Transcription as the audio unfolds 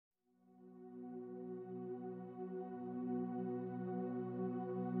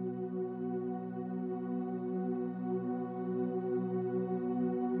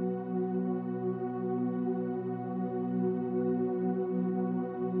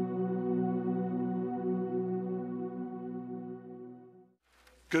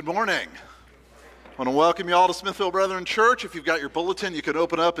Good morning. I want to welcome you all to Smithville Brethren Church. If you've got your bulletin, you can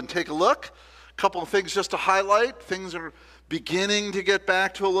open up and take a look. A couple of things just to highlight. Things are beginning to get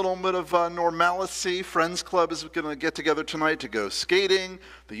back to a little bit of normalcy. Friends Club is going to get together tonight to go skating.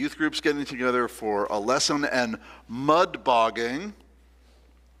 The youth group's getting together for a lesson and mud bogging.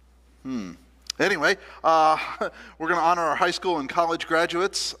 Anyway, we're going to honor our high school and college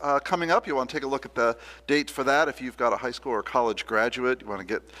graduates coming up. You want to take a look at the date for that. If you've got a high school or college graduate, you want to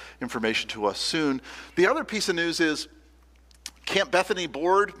get information to us soon. The other piece of news is Camp Bethany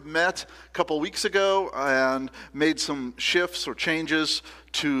board met a couple weeks ago and made some shifts or changes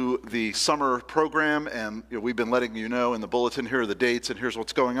to the summer program, and we've been letting you know in the bulletin, here are the dates and here's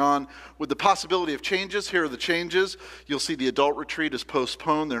what's going on. With the possibility of changes, here are the changes. You'll see the adult retreat is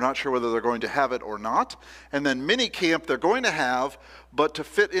postponed. They're not sure whether they're going to have it or not. And then mini camp they're going to have, but to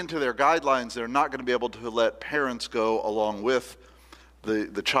fit into their guidelines, they're not going to be able to let parents go along with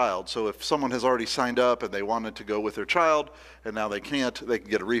the child. So if someone has already signed up and they wanted to go with their child and now they can't, they can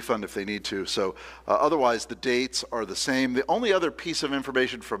get a refund if they need to. So otherwise the dates are the same. The only other piece of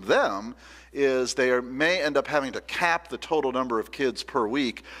information from them is they may end up having to cap the total number of kids per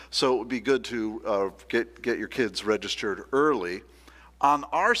week, so it would be good to get your kids registered early. On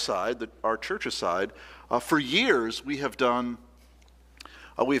our side, our church's side, for years we have done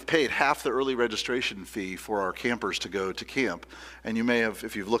we've paid half the early registration fee for our campers to go to camp. And you may have,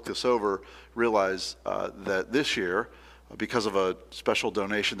 if you've looked this over, realized that this year, because of a special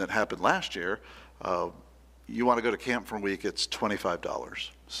donation that happened last year, you want to go to camp for a week, it's $25.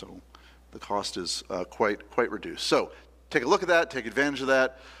 So the cost is quite reduced. So take a look at that, take advantage of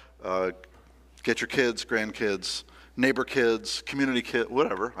that, get your kids, grandkids, neighbor kids, community kids,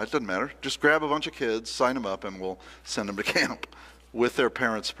 whatever, it doesn't matter. Just grab a bunch of kids, sign them up, and we'll send them to camp with their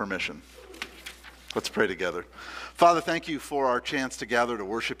parents' permission. Let's pray together. Father, thank you for our chance to gather to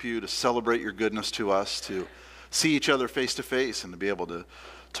worship you, to celebrate your goodness to us, to see each other face to face, and to be able to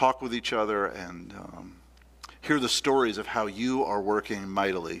talk with each other and hear the stories of how you are working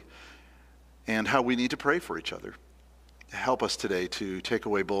mightily and how we need to pray for each other. Help us today to take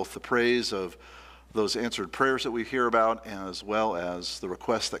away both the praise of those answered prayers that we hear about, as well as the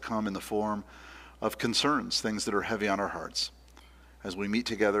requests that come in the form of concerns, things that are heavy on our hearts, as we meet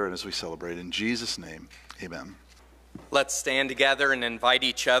together and as we celebrate. In Jesus' name, amen. Let's stand together and invite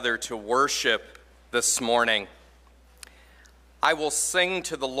each other to worship this morning. I will sing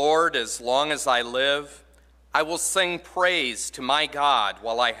to the Lord as long as I live. I will sing praise to my God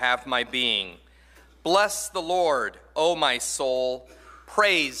while I have my being. Bless the Lord, O my soul.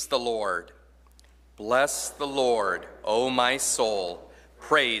 Praise the Lord. Bless the Lord, O my soul.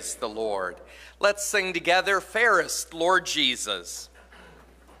 Praise the Lord. Let's sing together, Fairest Lord Jesus.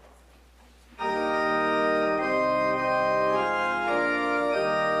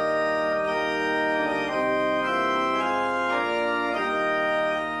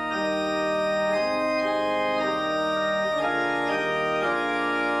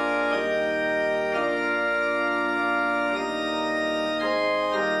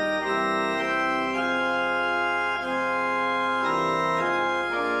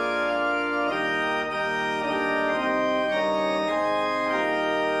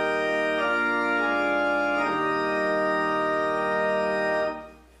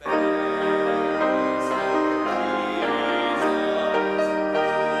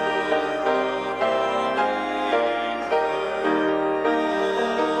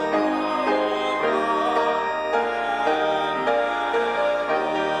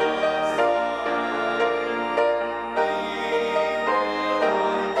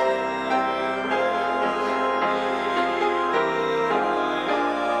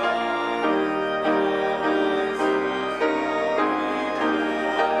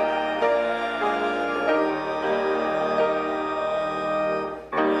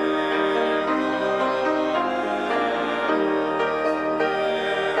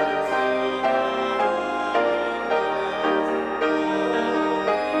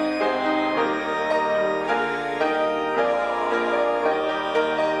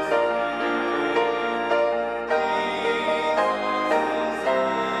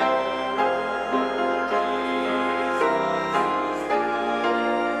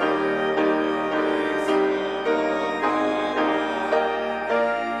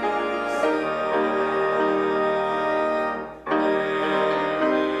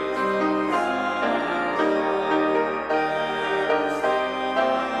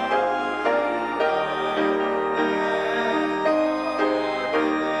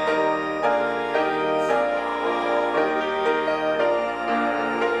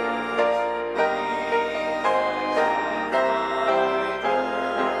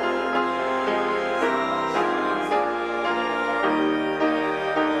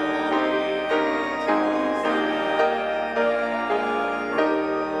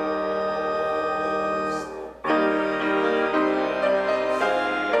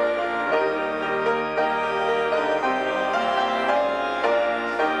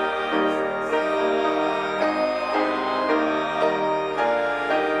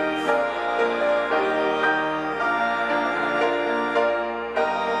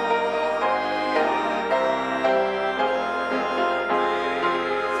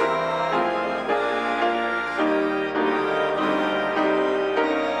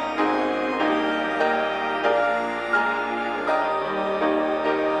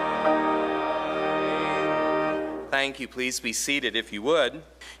 thank you. Please be seated if you would.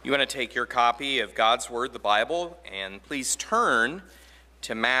 You want to take your copy of God's Word, the Bible, and please turn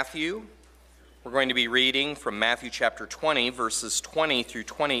to Matthew. We're going to be reading from Matthew chapter 20, verses 20 through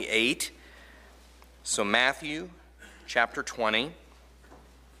 28. So Matthew chapter 20.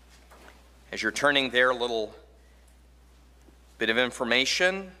 As you're turning there, a little bit of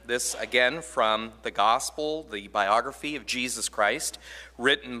information. This, again, from the Gospel, the biography of Jesus Christ,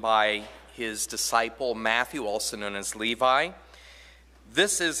 written by his disciple Matthew, also known as Levi.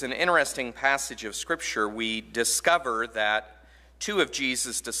 This is an interesting passage of Scripture. We discover that two of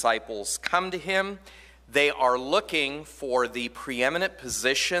Jesus' disciples come to him. They are looking for the preeminent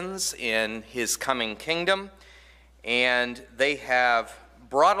positions in his coming kingdom, and they have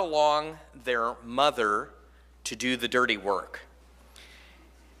brought along their mother to do the dirty work.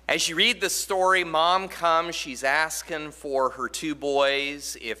 As you read the story, Mom comes, she's asking for her two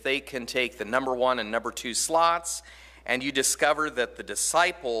boys if they can take the number 1 and number 2 slots, and you discover that the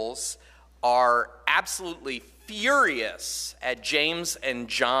disciples are absolutely furious at James and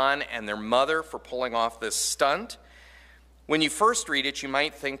John and their mother for pulling off this stunt. When you first read it, you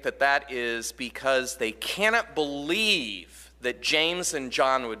might think that that is because they cannot believe that James and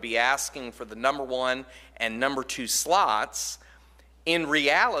John would be asking for the number 1 and number 2 slots. In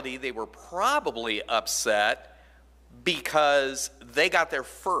reality, they were probably upset because they got there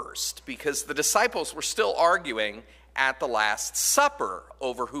first, because the disciples were still arguing at the Last Supper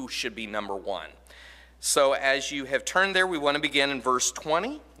over who should be number 1. So as you have turned there, we want to begin in verse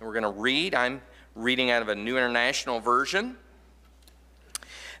 20. We're going to read. I'm reading out of a New International Version.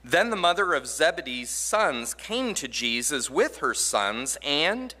 Then the mother of Zebedee's sons came to Jesus with her sons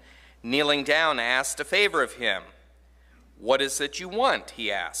and, kneeling down, asked a favor of him. "What is it you want?"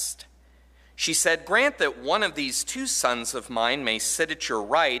 he asked. She said, "Grant that one of these 2 sons of mine may sit at your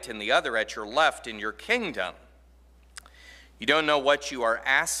right and the other at your left in your kingdom." "You don't know what you are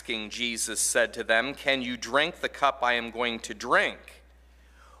asking," Jesus said to them. "Can you drink the cup I am going to drink?"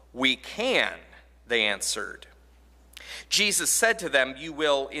 "We can," they answered. Jesus said to them, "You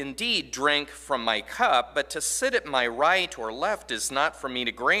will indeed drink from my cup, but to sit at my right or left is not for me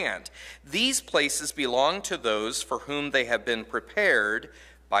to grant. These places belong to those for whom they have been prepared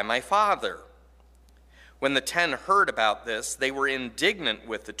by my Father." When the 10 heard about this, they were indignant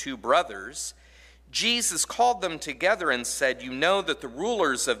with the 2 brothers. Jesus called them together and said, "You know that the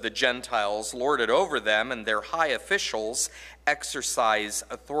rulers of the Gentiles lord it over them, and their high officials exercise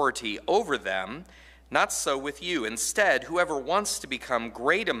authority over them. Not so with you. Instead, whoever wants to become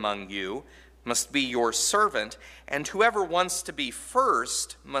great among you must be your servant, and whoever wants to be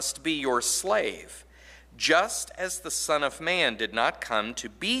first must be your slave, just as the Son of Man did not come to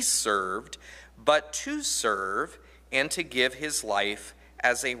be served, but to serve and to give his life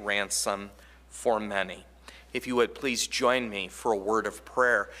as a ransom for many." If you would please join me for a word of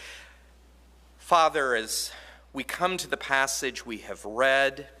prayer. Father, as we come to the passage we have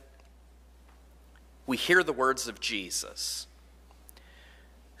read, we hear the words of Jesus.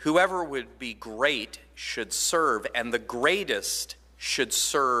 Whoever would be great should serve, and the greatest should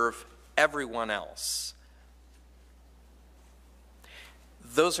serve everyone else.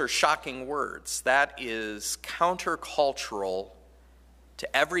 Those are shocking words. That is countercultural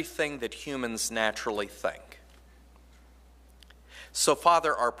to everything that humans naturally think. So,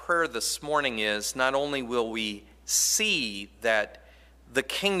 Father, our prayer this morning is not only will we see that the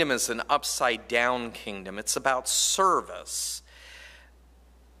kingdom is an upside-down kingdom. It's about service.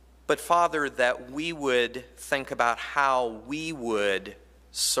 But, Father, that we would think about how we would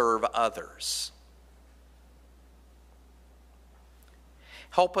serve others.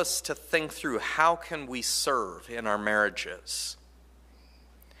 Help us to think through how can we serve in our marriages?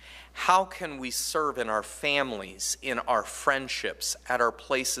 How can we serve in our families, in our friendships, at our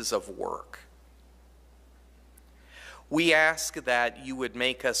places of work? We ask that you would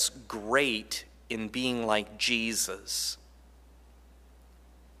make us great in being like Jesus,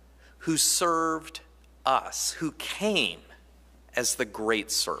 who served us, who came as the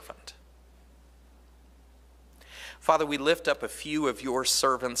great servant. Father, we lift up a few of your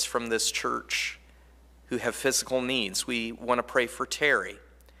servants from this church who have physical needs. We want to pray for Terry.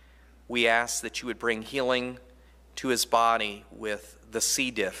 We ask that you would bring healing to his body with the C.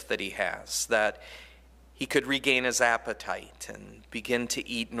 diff that he has, that he could regain his appetite and begin to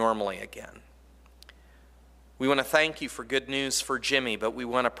eat normally again. We want to thank you for good news for Jimmy, but we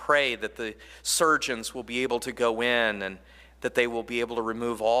want to pray that the surgeons will be able to go in and that they will be able to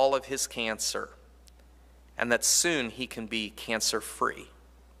remove all of his cancer, and that soon he can be cancer-free.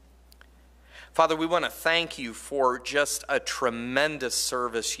 Father, we want to thank you for just a tremendous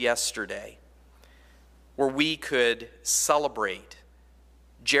service yesterday. where we could celebrate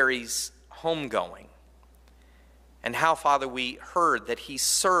Jerry's homegoing. And how, Father, we heard that he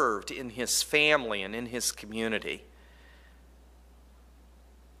served in his family and in his community.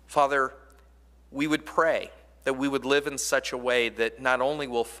 Father, we would pray that we would live in such a way that not only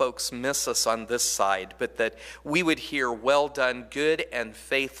will folks miss us on this side, but that we would hear, "Well done, good and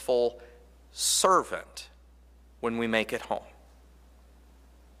faithful servant," when we make it home.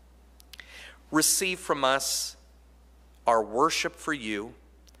 Receive from us our worship for you.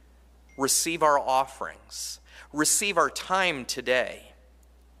 Receive our offerings. Receive our time today.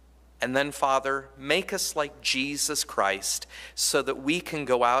 And then, Father, make us like Jesus Christ so that we can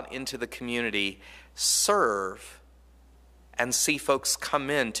go out into the community, serve, and see folks come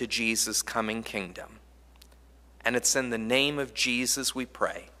into Jesus' coming kingdom. And it's in the name of Jesus we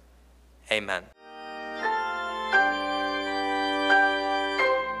pray. Amen.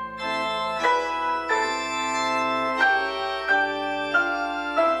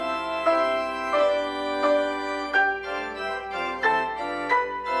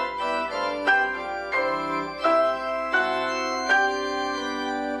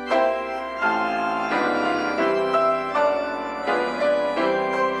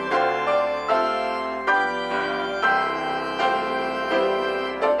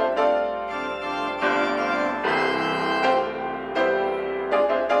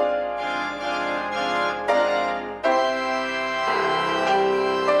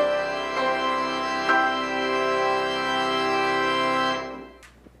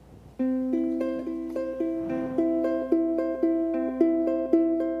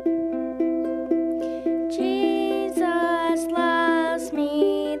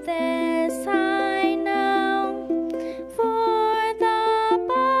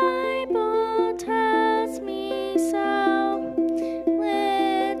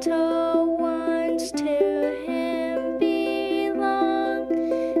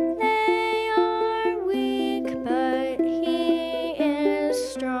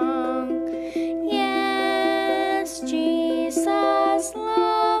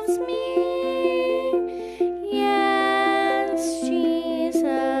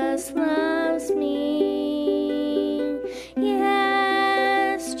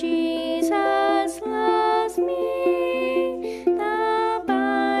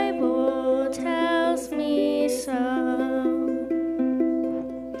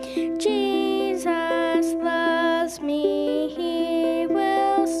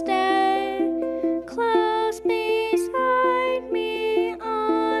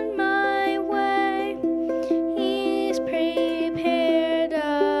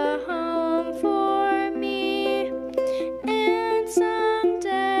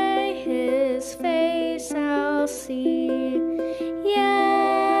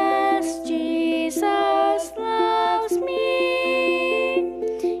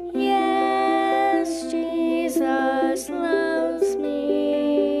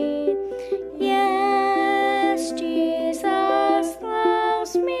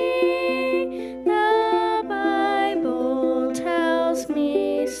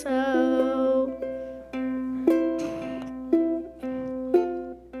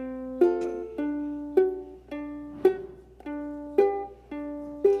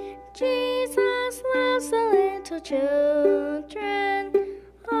 Children,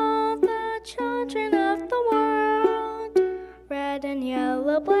 all the children of the world, red and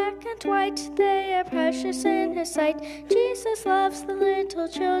yellow, black and white, they are precious in his sight. Jesus loves the little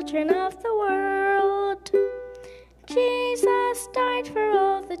children of the world. Jesus died for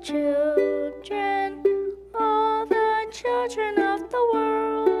all the children of the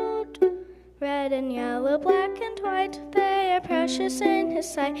world, red and yellow, black and white, they are precious in his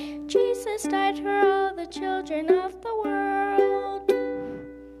sight. Jesus died for all the children of the world.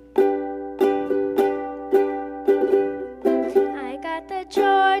 I got the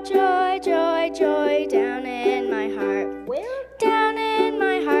joy, joy, joy, joy down in my heart. Where? Down in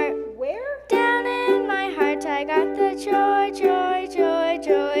my heart. Where? Down in my heart. I got the joy, joy, joy,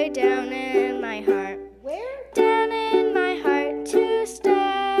 joy down in my heart. Where? Down in my heart to stay.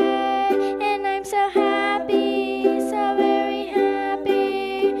 And I'm so happy, so very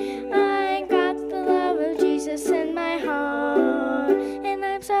happy. I got the love of Jesus in my heart. And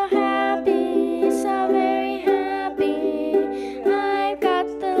I'm so happy, so very happy. I got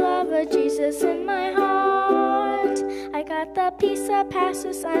the love of Jesus in my heart. I got the peace that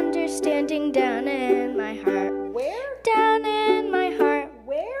passes understanding down in my heart. Where? Down in my heart.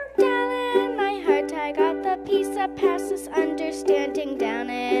 Where? Down in my heart. I got the peace that passes understanding down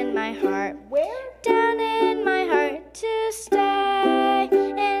in my heart. Where? Down in my heart to stay.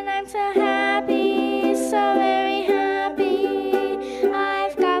 And I'm so happy,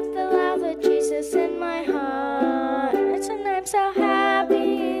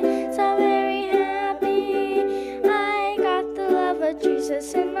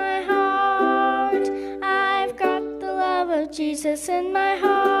 Jesus in my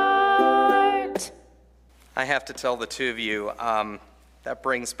heart. I have to tell the two of you, that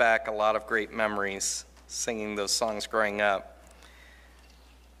brings back a lot of great memories, singing those songs growing up.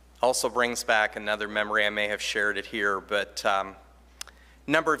 Also brings back another memory. I may have shared it here, but a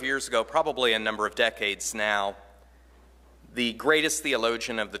number of years ago, probably a number of decades now, the greatest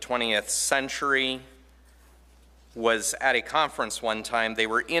theologian of the 20th century was at a conference one time. They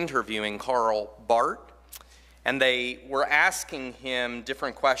were interviewing Karl Barth, and they were asking him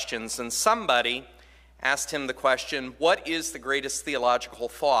different questions, and somebody asked him the question, what is the greatest theological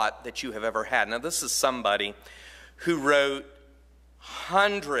thought that you have ever had? Now, this is somebody who wrote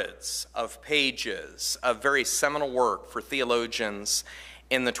hundreds of pages of very seminal work for theologians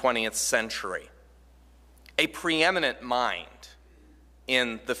in the 20th century, a preeminent mind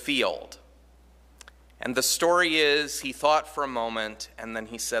in the field. And the story is, he thought for a moment, and then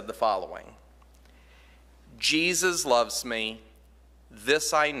he said the following: Jesus loves me,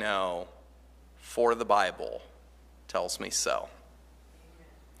 this I know, for the Bible tells me so.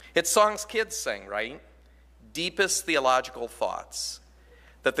 It's songs kids sing, right? Deepest theological thoughts,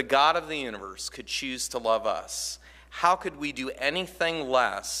 that the God of the universe could choose to love us. How could we do anything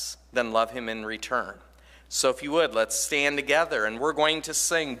less than love him in return? So if you would, let's stand together, and we're going to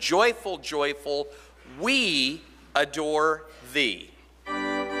sing, Joyful, Joyful, We Adore Thee.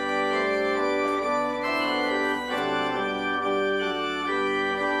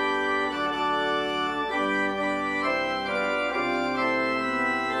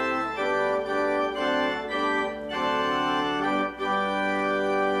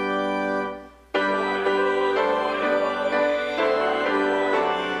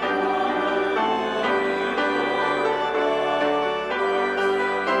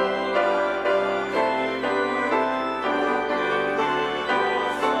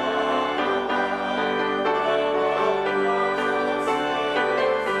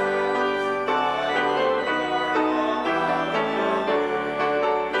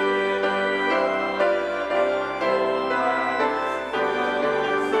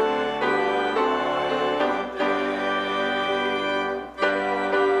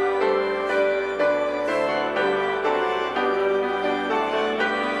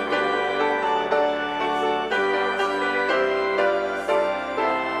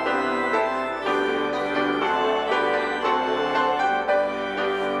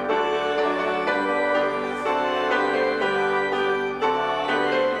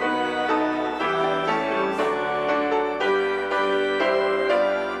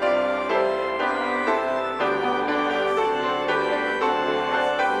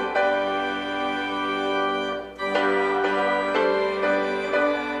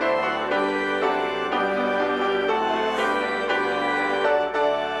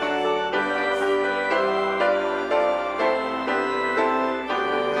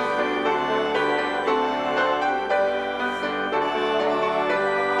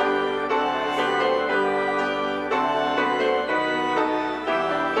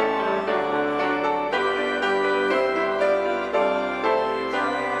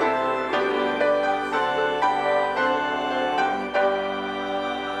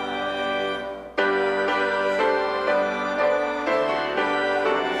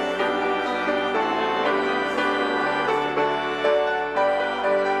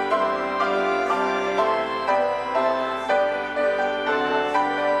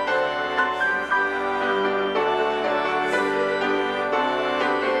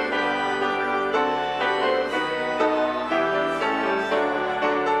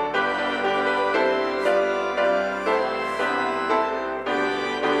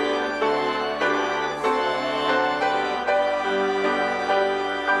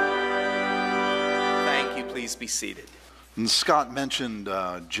 Be seated. And Scott mentioned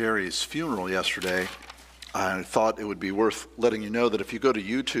Jerry's funeral yesterday. I thought it would be worth letting you know that if you go to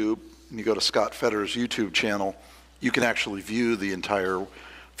YouTube and you go to Scott Fetter's YouTube channel, you can actually view the entire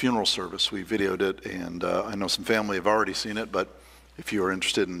funeral service. We videoed it, and I know some family have already seen it, but if you are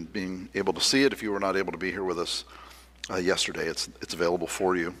interested in being able to see it, if you were not able to be here with us yesterday, it's available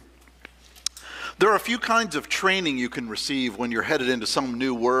for you. There are a few kinds of training you can receive when you're headed into some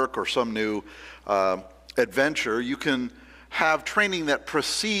new work or some new adventure. You can have training that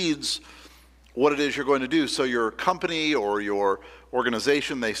precedes what it is you're going to do. So your company or your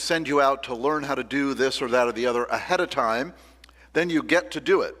organization, they send you out to learn how to do this or that or the other ahead of time. Then you get to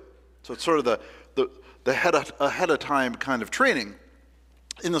do it. So it's sort of the ahead of time kind of training.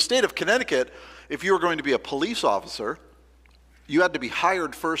 In the state of Connecticut, if you were going to be a police officer, you had to be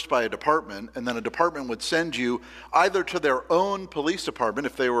hired first by a department, and then a department would send you either to their own police department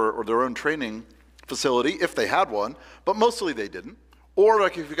if they were, or their own training facility, if they had one, but mostly they didn't. Or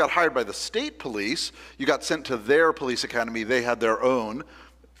like if you got hired by the state police, you got sent to their police academy. They had their own,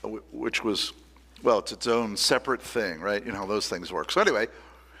 which was, well, it's its own separate thing, right? You know how those things work. So anyway,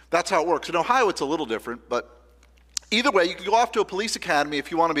 that's how it works. In Ohio, it's a little different, but either way, you can go off to a police academy if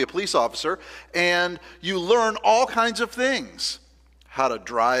you want to be a police officer, and you learn all kinds of things. How to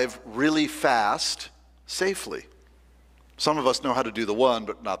drive really fast safely. Some of us know how to do the one,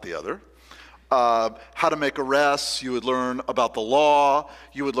 but not the other. How to make arrests. You would learn about the law.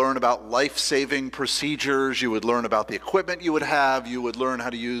 You would learn about life-saving procedures. You would learn about the equipment you would have. You would learn how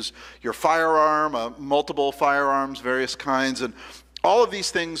to use your firearm, multiple firearms, various kinds, and all of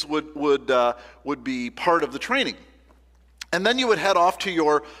these things would be part of the training. And then you would head off to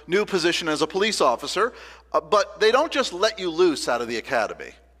your new position as a police officer, but they don't just let you loose out of the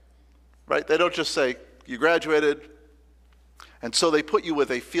academy, right? They don't just say, you graduated, and so they put you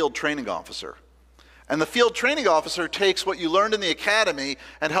with a field training officer. And the field training officer takes what you learned in the academy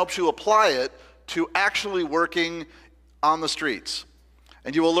and helps you apply it to actually working on the streets.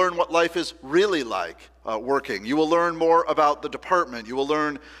 And you will learn what life is really like working. You will learn more about the department. You will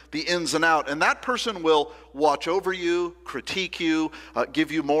learn the ins and outs. And that person will watch over you, critique you,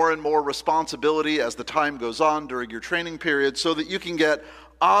 give you more and more responsibility as the time goes on during your training period so that you can get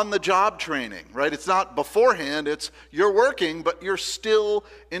on-the-job training, right? It's not beforehand, it's you're working, but you're still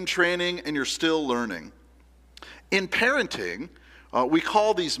in training and you're still learning. In parenting, we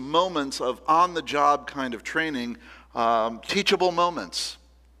call these moments of on-the-job kind of training teachable moments.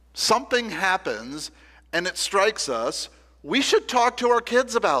 Something happens and it strikes us, we should talk to our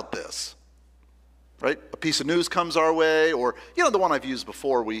kids about this, right? A piece of news comes our way, or, you know, the one I've used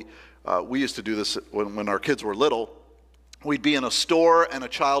before, we used to do this when our kids were little. We'd be in a store and a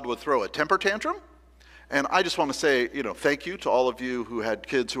child would throw a temper tantrum. And I just want to say, you know, thank you to all of you who had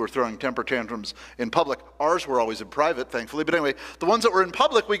kids who were throwing temper tantrums in public. Ours were always in private, thankfully. But anyway, the ones that were in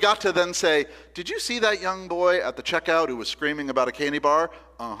public, we got to then say, did you see that young boy at the checkout who was screaming about a candy bar?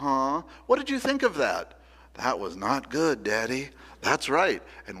 Uh-huh. What did you think of that? That was not good, Daddy. That's right.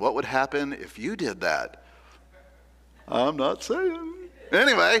 And what would happen if you did that? I'm not saying.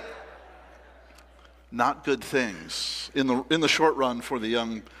 Anyway, not good things in the short run for the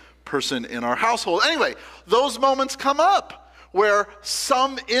young person in our household. Anyway, those moments come up where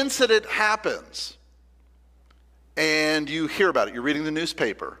some incident happens and you hear about it. You're reading the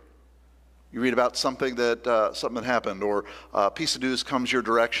newspaper. You read about something that happened, or a piece of news comes your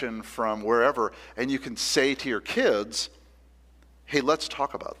direction from wherever, and you can say to your kids, hey, let's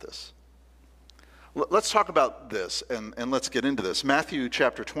talk about this. Let's talk about this, and let's get into this. Matthew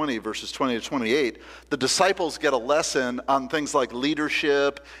chapter 20, verses 20 to 28, the disciples get a lesson on things like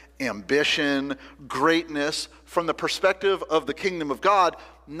leadership, ambition, greatness, from the perspective of the kingdom of God,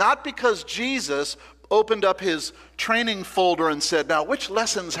 not because Jesus opened up his training folder and said, now, which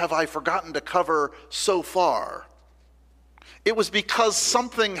lessons have I forgotten to cover so far? It was because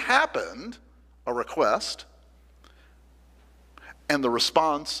something happened, a request, and the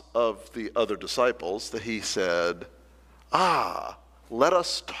response of the other disciples, that he said, let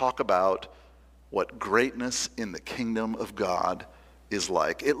us talk about what greatness in the kingdom of God is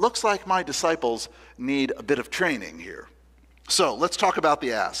like. It looks like my disciples need a bit of training here. So let's talk about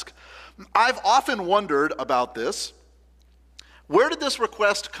the ask. I've often wondered about this. Where did this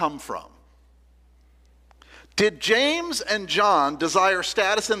request come from? Did James and John desire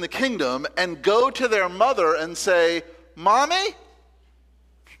status in the kingdom and go to their mother and say, Mommy?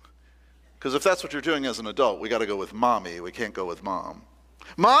 Because if that's what you're doing as an adult, we got to go with mommy. We can't go with mom.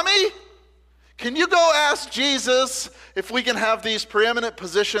 Mommy, can you go ask Jesus if we can have these preeminent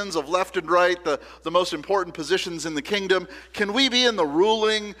positions of left and right, the most important positions in the kingdom? Can we be in the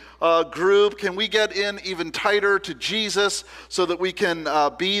ruling group? Can we get in even tighter to Jesus so that we can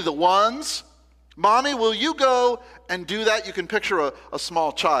be the ones? Mommy, will you go and do that? You can picture a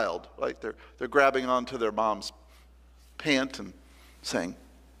small child, right? They're grabbing onto their mom's pant and saying,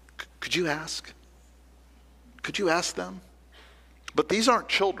 could you ask? Could you ask them? But these aren't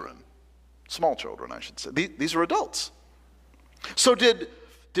children. Small children, I should say. These are adults. So did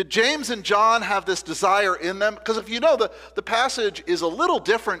James and John have this desire in them? Because if you know, the passage is a little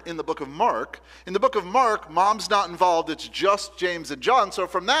different in the book of Mark. In the book of Mark, mom's not involved. It's just James and John. So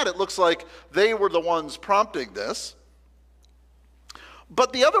from that, it looks like they were the ones prompting this.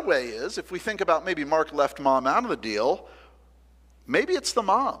 But the other way is, if we think about maybe Mark left mom out of the deal, maybe it's the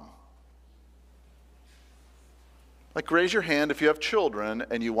mom. Like, raise your hand if you have children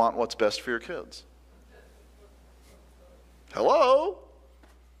and you want what's best for your kids. Hello?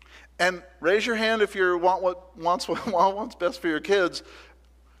 And raise your hand if you want what's best for your kids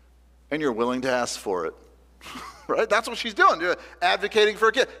and you're willing to ask for it. Right? That's what she's doing. You're advocating for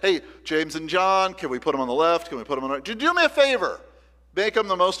a kid. Hey, James and John, can we put them on the left? Can we put them on the right? Do me a favor. Make them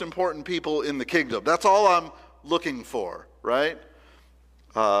the most important people in the kingdom. That's all I'm looking for, right?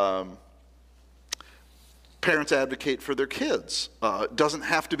 Parents advocate for their kids. Doesn't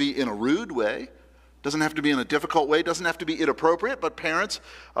have to be in a rude way. Doesn't have to be in a difficult way. Doesn't have to be inappropriate. But parents,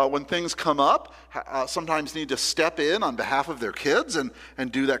 when things come up, sometimes need to step in on behalf of their kids and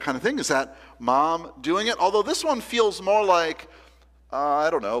do that kind of thing. Is that mom doing it? Although this one feels more like,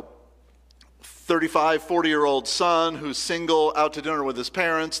 I don't know, 35, 40-year-old son who's single, out to dinner with his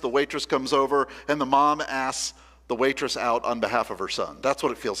parents. The waitress comes over, and the mom asks the waitress out on behalf of her son. That's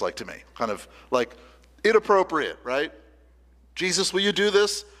what it feels like to me. Kind of like inappropriate, right? Jesus, will you do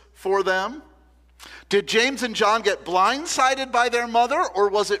this for them? Did James and John get blindsided by their mother, or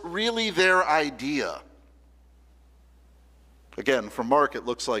was it really their idea? Again, from Mark, it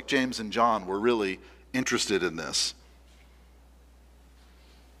looks like James and John were really interested in this.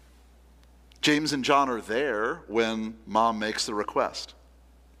 James and John are there when mom makes the request.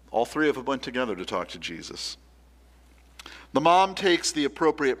 All three of them went together to talk to Jesus. The mom takes the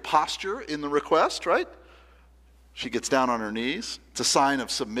appropriate posture in the request, right? She gets down on her knees. It's a sign of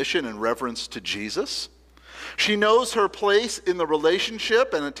submission and reverence to Jesus. She knows her place in the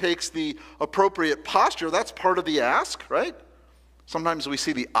relationship, and it takes the appropriate posture. That's part of the ask, right? Sometimes we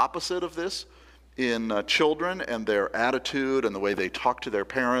see the opposite of this in children and their attitude and the way they talk to their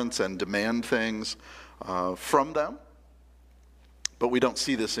parents and demand things from them. But we don't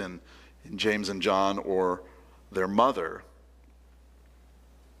see this in James and John or their mother.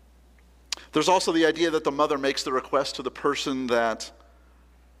 There's also the idea that the mother makes the request to the person that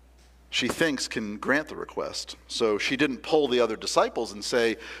she thinks can grant the request. So she didn't poll the other disciples and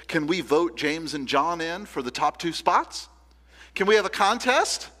say, can we vote James and John in for the top 2 spots? Can we have a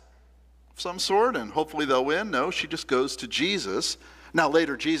contest of some sort and hopefully they'll win? No, she just goes to Jesus. Now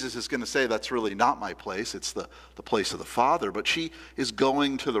later Jesus is going to say that's really not my place, it's the place of the Father, but she is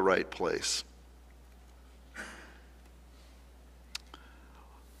going to the right place.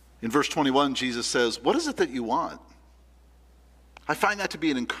 In verse 21, Jesus says, what is it that you want? I find that to be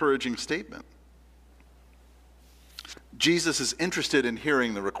an encouraging statement. Jesus is interested in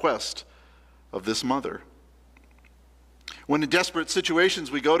hearing the request of this mother. When in desperate situations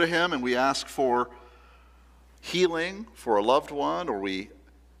we go to him and we ask for healing for a loved one, or we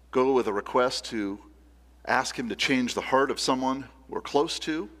go with a request to ask him to change the heart of someone we're close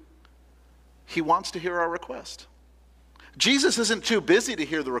to, he wants to hear our request. Jesus isn't too busy to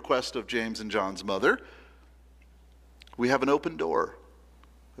hear the request of James and John's mother. We have an open door.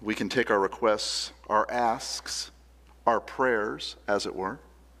 We can take our requests, our asks, our prayers, as it were,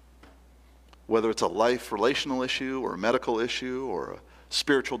 whether it's a life relational issue or a medical issue or a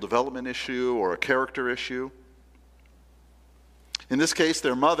spiritual development issue or a character issue. In this case,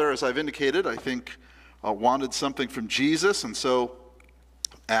 their mother, as I've indicated, I think wanted something from Jesus, and so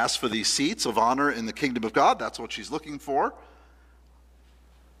asked for these seats of honor in the kingdom of God. That's what she's looking for.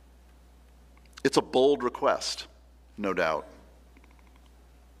 It's a bold request, no doubt.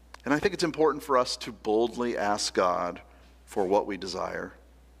 And I think it's important for us to boldly ask God for what we desire.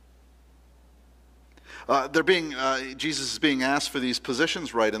 Jesus is being asked for these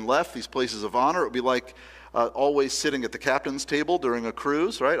positions right and left, these places of honor. It would be like always sitting at the captain's table during a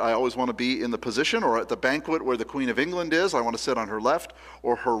cruise, right? I always want to be in the position, or at the banquet where the Queen of England is, I want to sit on her left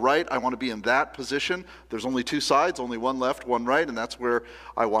or her right. I want to be in that position. There's only 2 sides, only one left, one right, and that's where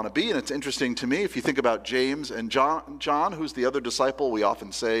I want to be. And it's interesting to me, if you think about James and John, who's the other disciple, we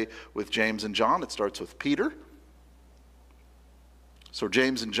often say with James and John, it starts with Peter. So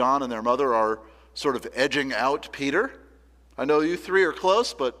James and John and their mother are sort of edging out Peter. I know you 3 are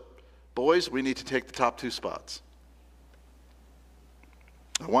close, but boys, we need to take the top 2 spots.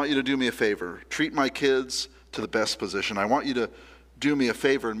 I want you to do me a favor. Treat my kids to the best position. I want you to do me a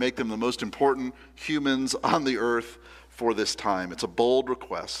favor and make them the most important humans on the earth for this time. It's a bold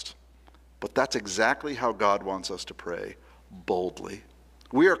request, but that's exactly how God wants us to pray, boldly.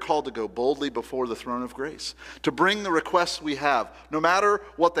 We are called to go boldly before the throne of grace, to bring the requests we have, no matter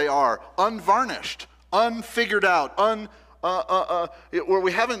what they are, unvarnished, unfigured out, where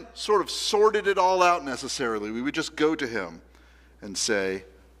we haven't sort of sorted it all out necessarily. We would just go to him and say,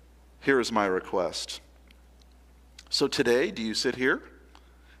 here is my request. So today, do you sit here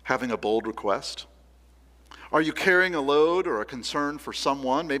having a bold request? Are you carrying a load or a concern for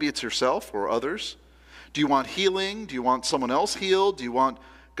someone? Maybe it's yourself or others. Do you want healing? Do you want someone else healed? Do you want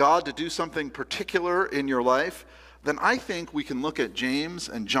God to do something particular in your life? Then I think we can look at James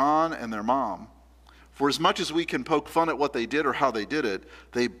and John and their mom, For as much as we can poke fun at what they did or how they did it,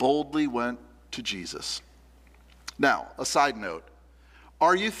 they boldly went to Jesus. Now, a side note.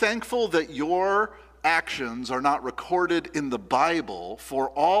 Are you thankful that your actions are not recorded in the Bible for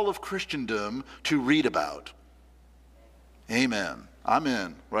all of Christendom to read about? Amen. I'm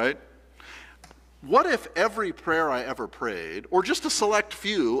in, right? What if every prayer I ever prayed, or just a select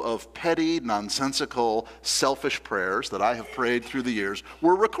few of petty, nonsensical, selfish prayers that I have prayed through the years,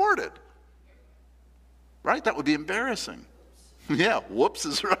 were recorded? Right? That would be embarrassing. Yeah, whoops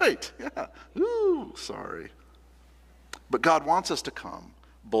is right. Yeah. Ooh, sorry. But God wants us to come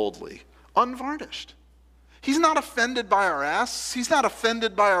boldly, unvarnished. He's not offended by our asks. He's not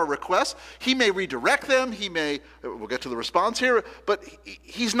offended by our requests. He may redirect them. We'll get to the response here, but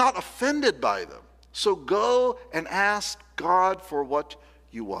he's not offended by them. So go and ask God for what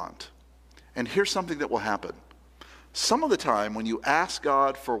you want. And here's something that will happen. Some of the time when you ask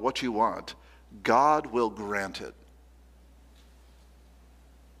God for what you want, God will grant it.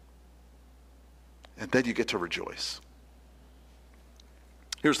 And then you get to rejoice.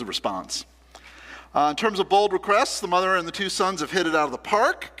 Here's the response. In terms of bold requests, the mother and the two sons have hit it out of the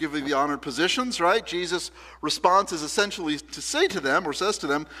park, giving the honored positions, right? Jesus' response is essentially to say to them, or says to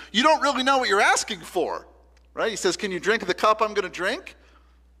them, you don't really know what you're asking for, right? He says, can you drink the cup I'm going to drink?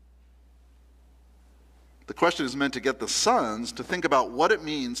 The question is meant to get the sons to think about what it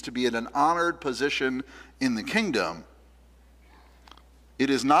means to be in an honored position in the kingdom. It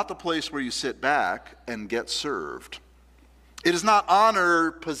is not the place where you sit back and get served. It is not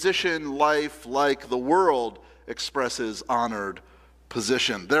honored position life like the world expresses honored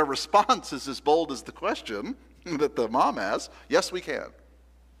position. Their response is as bold as the question that the mom has. Yes, we can.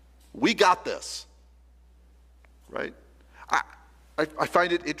 We got this. Right? I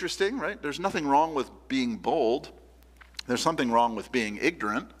find it interesting, right? There's nothing wrong with being bold. There's something wrong with being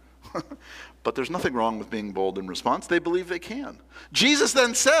ignorant. But there's nothing wrong with being bold in response. They believe they can. Jesus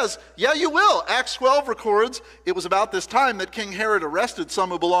then says, yeah, you will. Acts 12 records, it was about this time that King Herod arrested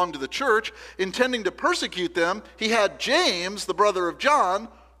some who belonged to the church, intending to persecute them. He had James, the brother of John,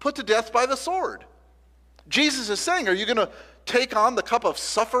 put to death by the sword. Jesus is saying, are you going to take on the cup of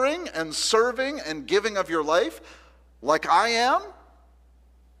suffering and serving and giving of your life like I am?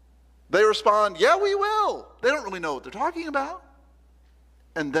 They respond, yeah, we will. They don't really know what they're talking about.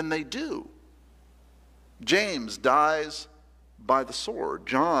 And then they do. James dies by the sword.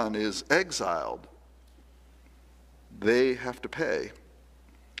 John is exiled. They have to pay.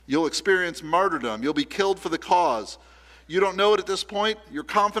 You'll experience martyrdom. You'll be killed for the cause. You don't know it at this point. Your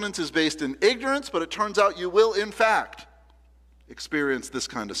confidence is based in ignorance, but it turns out you will, in fact, experience this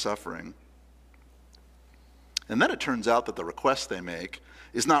kind of suffering. And then it turns out that the request they make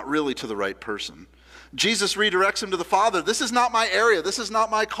is not really to the right person. Jesus redirects him to the Father. This is not my area. This is not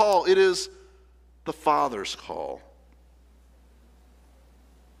my call. It is the Father's call.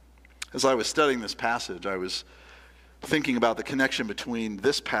 As I was studying this passage, I was thinking about the connection between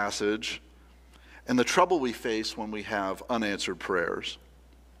this passage and the trouble we face when we have unanswered prayers.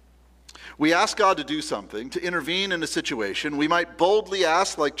 We ask God to do something, to intervene in a situation. We might boldly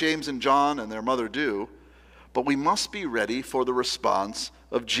ask like James and John and their mother do, but we must be ready for the response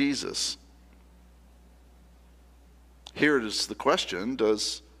of Jesus. Here is the question,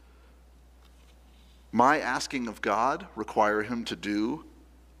 does my asking of God require him to do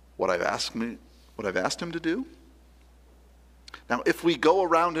what I've asked him to do? Now, if we go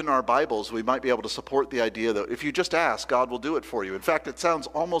around in our Bibles, we might be able to support the idea that if you just ask, God will do it for you. In fact, it sounds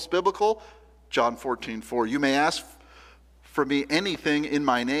almost biblical. John 14:4, you may ask for me anything in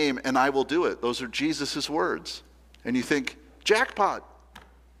my name, and I will do it. Those are Jesus' words. And you think, jackpot.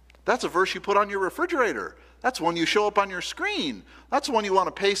 That's a verse you put on your refrigerator. That's one you show up on your screen. That's one you want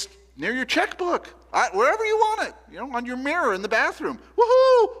to paste near your checkbook, wherever you want it, on your mirror in the bathroom.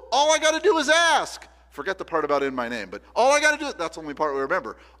 Woohoo! All I got to do is ask. Forget the part about in my name, but all I got to do, that's the only part we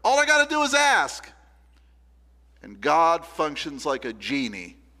remember. All I got to do is ask. And God functions like a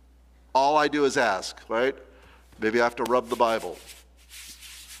genie. All I do is ask, right? Maybe I have to rub the Bible,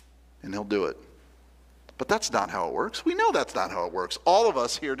 and he'll do it. But that's not how it works. We know that's not how it works. All of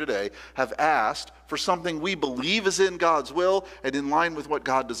us here today have asked for something we believe is in God's will and in line with what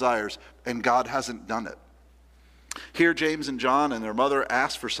God desires, and God hasn't done it. Here, James and John and their mother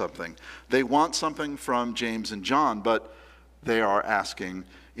ask for something. They want something from James and John, but they are asking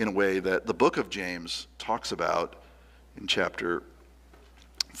in a way that the book of James talks about in chapter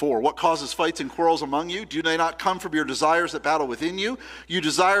 4. What causes fights and quarrels among you? Do they not come from your desires that battle within you? You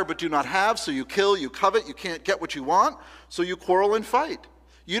desire but do not have, so you kill, you covet, you can't get what you want, so you quarrel and fight.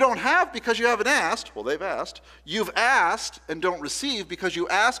 You don't have because you haven't asked. Well, they've asked. You've asked and don't receive because you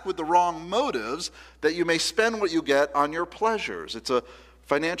ask with the wrong motives, that you may spend what you get on your pleasures. It's a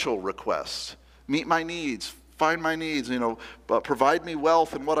financial request. Meet my needs, find my needs, provide me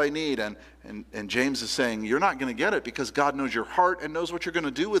wealth and what I need. And James is saying, you're not going to get it because God knows your heart and knows what you're going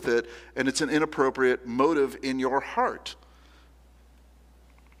to do with it, and it's an inappropriate motive in your heart.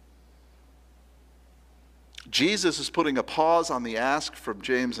 Jesus is putting a pause on the ask from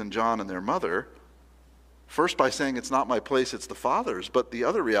James and John and their mother, first by saying it's not my place, it's the Father's. But the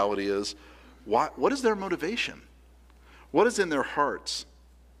other reality is, what is their motivation? What is in their hearts?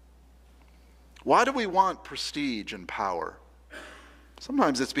 Why do we want prestige and power?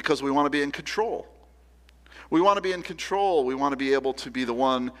 Sometimes it's because we want to be in control. We want to be in control. We want to be able to be the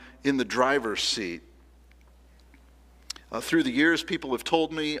one in the driver's seat. Through the years, people have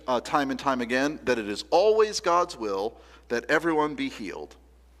told me time and time again that it is always God's will that everyone be healed.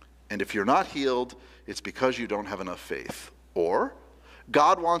 And if you're not healed, it's because you don't have enough faith. Or,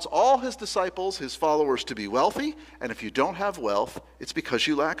 God wants all his disciples, his followers, to be wealthy, and if you don't have wealth, it's because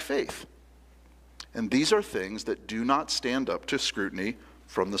you lack faith. And these are things that do not stand up to scrutiny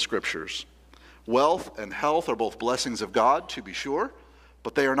from the Scriptures. Wealth and health are both blessings of God, to be sure,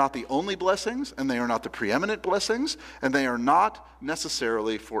 but they are not the only blessings, and they are not the preeminent blessings, and they are not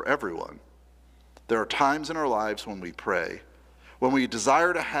necessarily for everyone. There are times in our lives when we pray, when we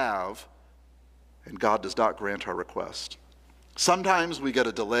desire to have, and God does not grant our request. Sometimes we get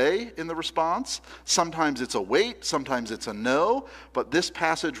a delay in the response. Sometimes it's a wait. Sometimes it's a no. But this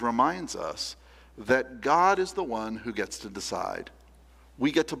passage reminds us that God is the one who gets to decide.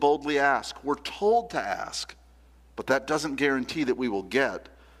 We get to boldly ask. We're told to ask. But that doesn't guarantee that we will get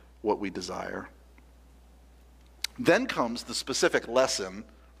what we desire. Then comes the specific lesson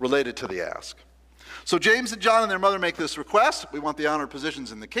related to the ask. So James and John and their mother make this request. We want the honored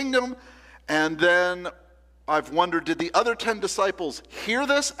positions in the kingdom. And then I've wondered, did the other 10 disciples hear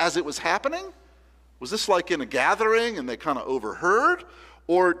this as it was happening? Was this like in a gathering and they kind of overheard?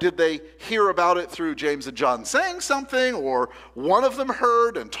 Or did they hear about it through James and John saying something, or one of them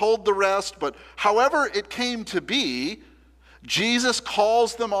heard and told the rest? But however it came to be, Jesus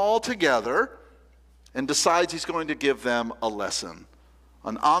calls them all together and decides he's going to give them a lesson,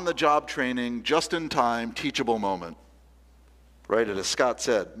 an on-the-job training, just-in-time, teachable moment. Right? And as Scott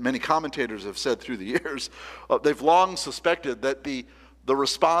said, many commentators have said through the years, they've long suspected that the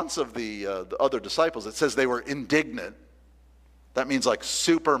response of the other disciples, it says they were indignant. That means like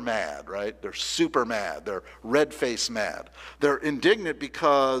super mad, right? They're super mad. They're red-faced mad. They're indignant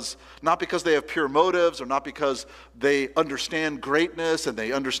because, not because they have pure motives or not because they understand greatness and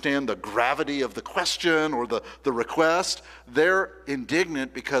they understand the gravity of the question or the request. They're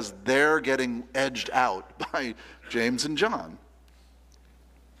indignant because they're getting edged out by James and John.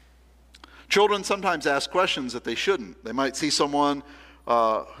 Children sometimes ask questions that they shouldn't. They might see someone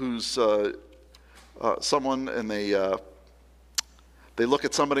who's someone and they look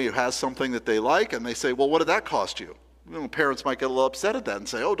at somebody who has something that they like and they say, well, what did that cost you? Parents might get a little upset at that and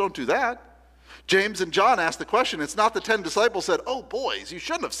say, oh, don't do that. James and John asked the question. It's not the 10 disciples said, oh, boys, you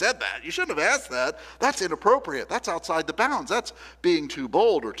shouldn't have said that. You shouldn't have asked that. That's inappropriate. That's outside the bounds. That's being too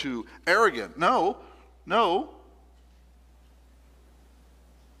bold or too arrogant. No.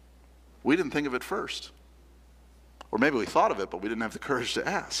 We didn't think of it first. Or maybe we thought of it, but we didn't have the courage to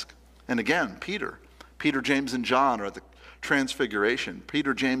ask. And again, Peter, James, and John are at the Transfiguration.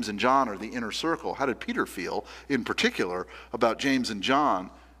 Peter, James, and John are the inner circle. How did Peter feel in particular about James and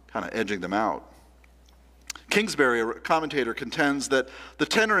John kind of edging them out? Kingsbury, a commentator, contends that the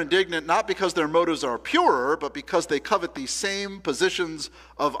 10 are indignant not because their motives are purer, but because they covet these same positions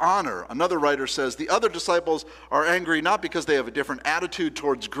of honor. Another writer says the other disciples are angry not because they have a different attitude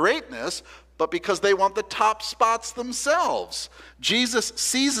towards greatness, but because they want the top spots themselves. Jesus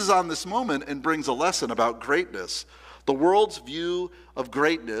seizes on this moment and brings a lesson about greatness. The world's view of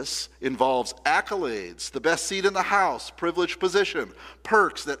greatness involves accolades, the best seat in the house, privileged position,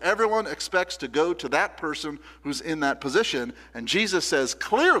 perks that everyone expects to go to that person who's in that position. And Jesus says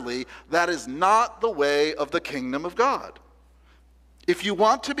clearly that is not the way of the kingdom of God. If you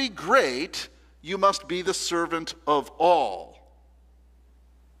want to be great, you must be the servant of all.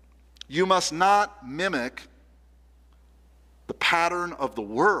 You must not mimic the pattern of the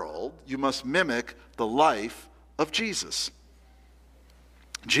world. You must mimic the life of Jesus.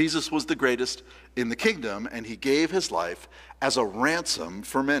 Jesus was the greatest in the kingdom, and he gave his life as a ransom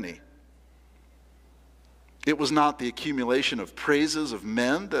for many. It was not the accumulation of praises of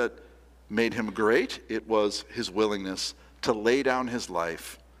men that made him great. It was his willingness to lay down his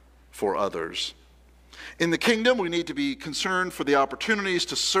life for others. In the kingdom, we need to be concerned for the opportunities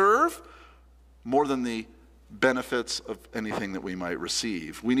to serve more than the benefits of anything that we might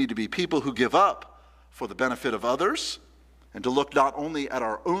receive. We need to be people who give up for the benefit of others and to look not only at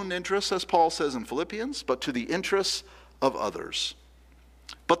our own interests, as Paul says in Philippians, but to the interests of others.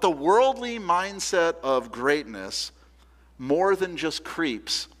 But the worldly mindset of greatness more than just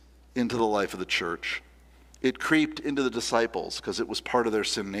creeps into the life of the church. It creeped into the disciples because it was part of their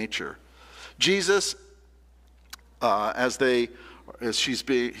sin nature. Jesus, he's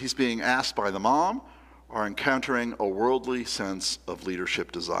being asked by the mom, are encountering a worldly sense of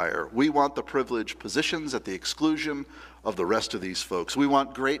leadership desire. We want the privileged positions at the exclusion of the rest of these folks. We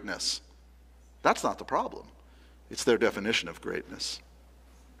want greatness. That's not the problem. It's their definition of greatness.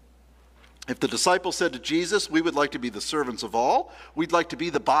 If the disciples said to Jesus, we would like to be the servants of all, we'd like to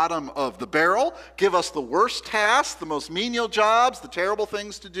be the bottom of the barrel, give us the worst tasks, the most menial jobs, the terrible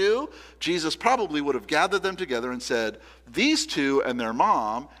things to do, Jesus probably would have gathered them together and said, these two and their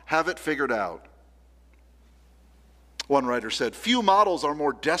mom have it figured out. One writer said, few models are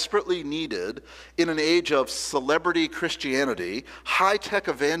more desperately needed in an age of celebrity Christianity, high-tech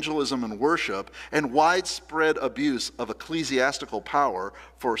evangelism and worship, and widespread abuse of ecclesiastical power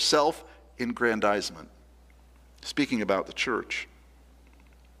for self-aggrandizement. Speaking about the church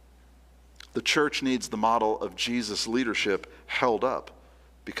needs the model of Jesus' leadership held up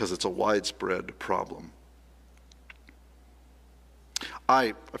because it's a widespread problem.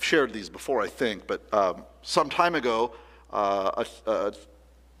 I've shared these before, I think, but some time ago, a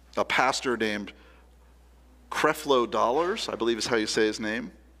pastor named Creflo Dollars, I believe is how you say his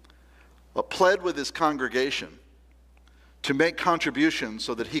name, pled with his congregation to make contributions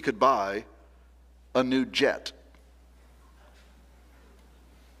so that he could buy a new jet.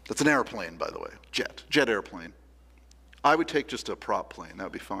 That's an airplane, by the way, jet airplane. I would take just a prop plane, that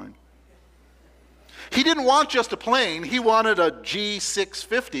would be fine. He didn't want just a plane, he wanted a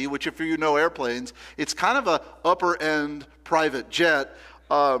G650, which if you know airplanes, it's kind of a upper-end private jet.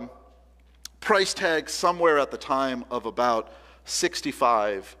 Price tag somewhere at the time of about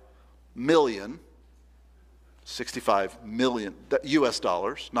 $65 million US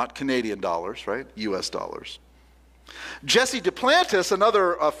dollars, not Canadian dollars, right? US dollars. Jesse Duplantis,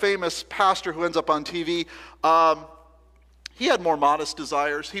 another famous pastor who ends up on TV, he had more modest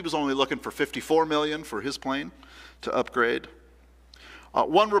desires. He was only looking for $54 million for his plane to upgrade.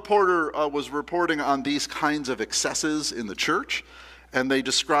 One reporter was reporting on these kinds of excesses in the church, and they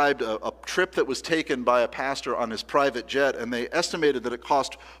described a trip that was taken by a pastor on his private jet, and they estimated that it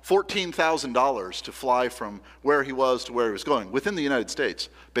cost $14,000 to fly from where he was to where he was going within the United States,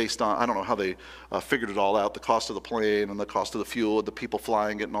 based on, I don't know how they figured it all out, the cost of the plane and the cost of the fuel and the people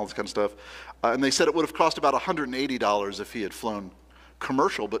flying it and all this kind of stuff. And they said it would have cost about $180 if he had flown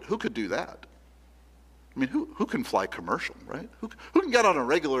commercial, but who could do that? I mean, who can fly commercial, right? Who can get on a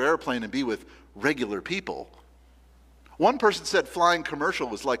regular airplane and be with regular people? One person said flying commercial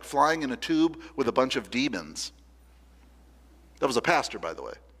was like flying in a tube with a bunch of demons. That was a pastor, by the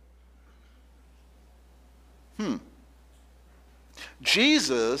way.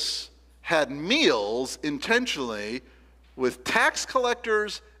 Jesus had meals intentionally with tax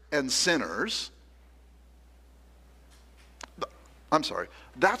collectors and sinners. I'm sorry,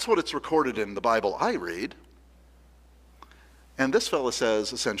 that's what it's recorded in the Bible I read. And this fellow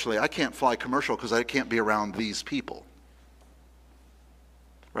says, essentially, I can't fly commercial because I can't be around these people.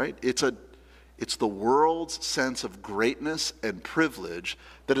 Right? It's the world's sense of greatness and privilege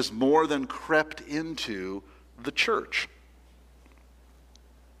that has more than crept into the church.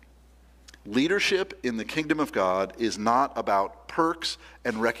 Leadership in the kingdom of God is not about perks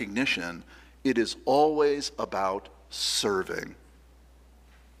and recognition. It is always about serving.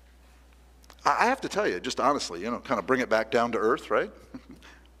 I have to tell you, just honestly, kind of bring it back down to earth, right?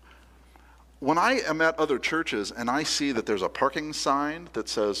 When I am at other churches and I see that there's a parking sign that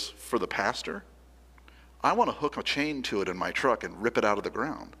says, for the pastor, I want to hook a chain to it in my truck and rip it out of the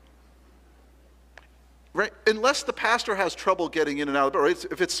ground. Right? Unless the pastor has trouble getting in and out of the door.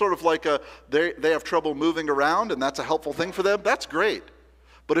 If it's sort of like they have trouble moving around and that's a helpful thing for them, that's great.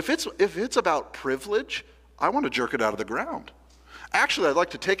 But if it's about privilege, I want to jerk it out of the ground. Actually, I'd like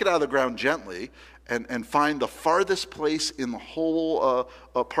to take it out of the ground gently and find the farthest place in the whole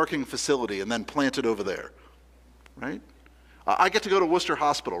parking facility and then plant it over there, right? I get to go to Worcester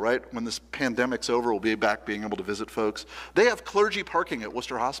Hospital, right? When this pandemic's over, we'll be back being able to visit folks. They have clergy parking at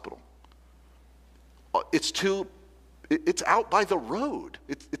Worcester Hospital. It's out by the road.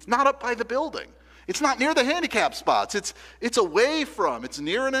 It's not up by the building. It's not near the handicap spots. It's away from, it's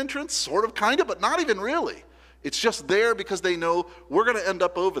near an entrance, sort of, kind of, but not even really. It's just there because they know we're going to end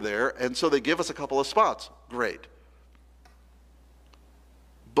up over there, and so they give us a couple of spots. Great.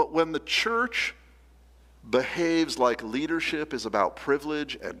 But when the church behaves like leadership is about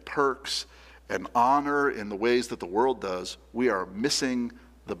privilege and perks and honor in the ways that the world does, we are missing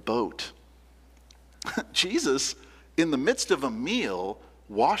the boat. Jesus, in the midst of a meal,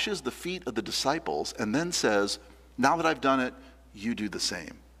 washes the feet of the disciples and then says, now that I've done it, you do the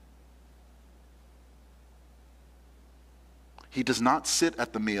same. He does not sit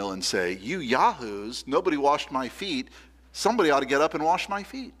at the meal and say, you yahoos, nobody washed my feet. Somebody ought to get up and wash my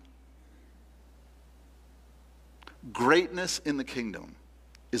feet. Greatness in the kingdom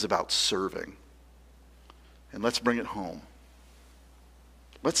is about serving. And let's bring it home.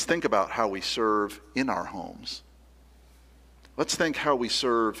 Let's think about how we serve in our homes. Let's think how we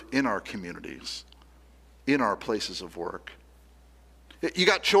serve in our communities, in our places of work. You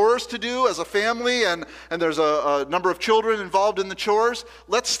got chores to do as a family, and there's a number of children involved in the chores.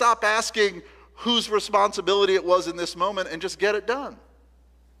 Let's stop asking whose responsibility it was in this moment and just get it done.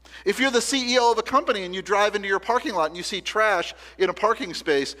 If you're the CEO of a company and you drive into your parking lot and you see trash in a parking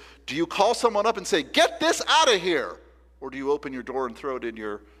space, do you call someone up and say, get this out of here? Or do you open your door and throw it in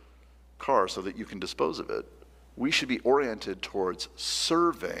your car so that you can dispose of it? We should be oriented towards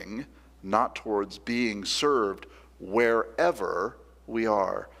serving, not towards being served wherever we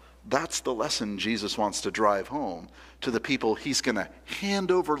are. That's the lesson Jesus wants to drive home to the people he's going to hand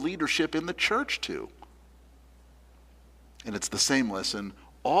over leadership in the church to. And it's the same lesson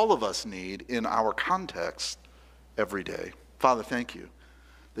all of us need in our context every day. Father, thank you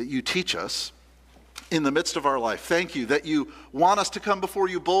that you teach us in the midst of our life. Thank you that you want us to come before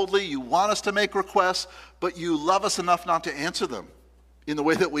you boldly, you want us to make requests, but you love us enough not to answer them in the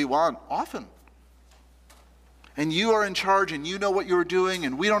way that we want often. And you are in charge, and you know what you're doing,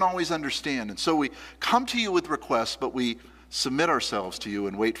 and we don't always understand. And so we come to you with requests, but we submit ourselves to you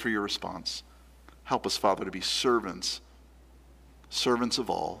and wait for your response. Help us, Father, to be servants of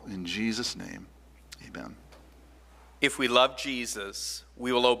all. In Jesus' name, amen. If we love Jesus,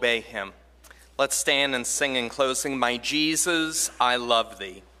 we will obey him. Let's stand and sing in closing, My Jesus, I love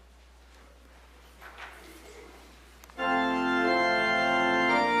thee.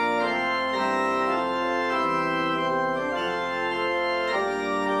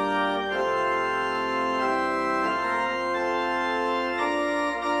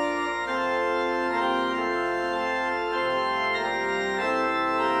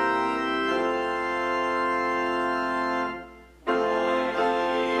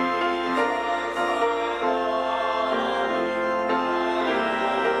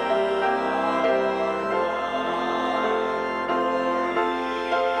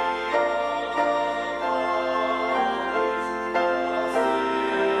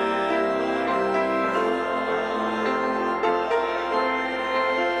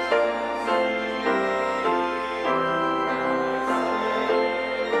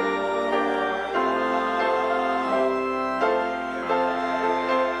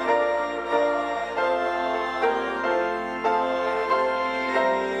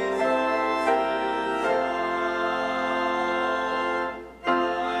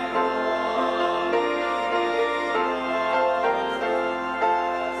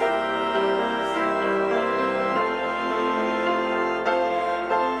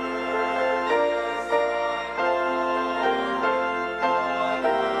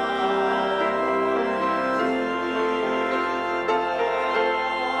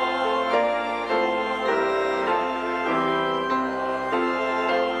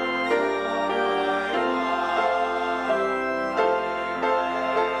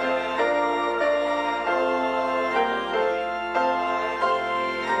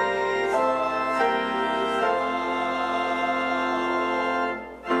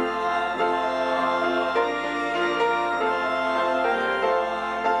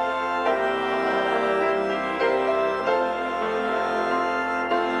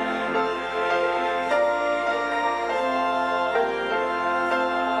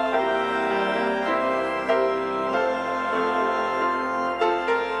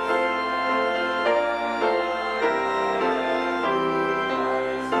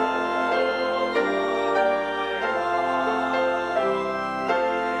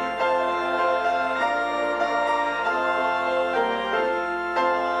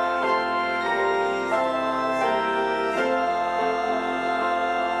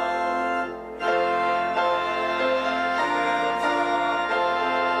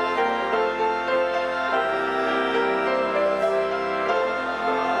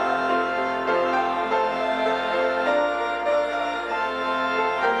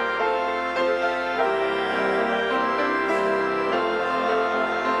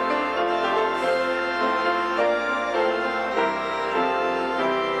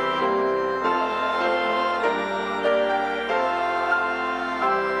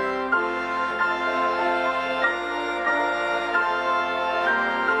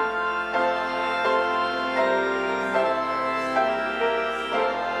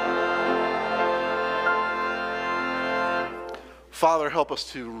 Father, help us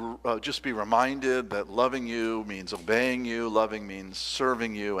to just be reminded that loving you means obeying you, loving means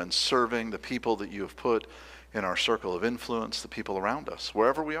serving you, and serving the people that you have put in our circle of influence, the people around us,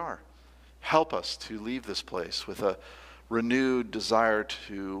 wherever we are. Help us to leave this place with a renewed desire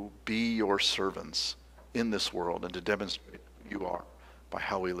to be your servants in this world and to demonstrate who you are by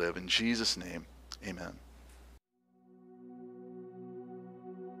how we live. In Jesus' name, amen.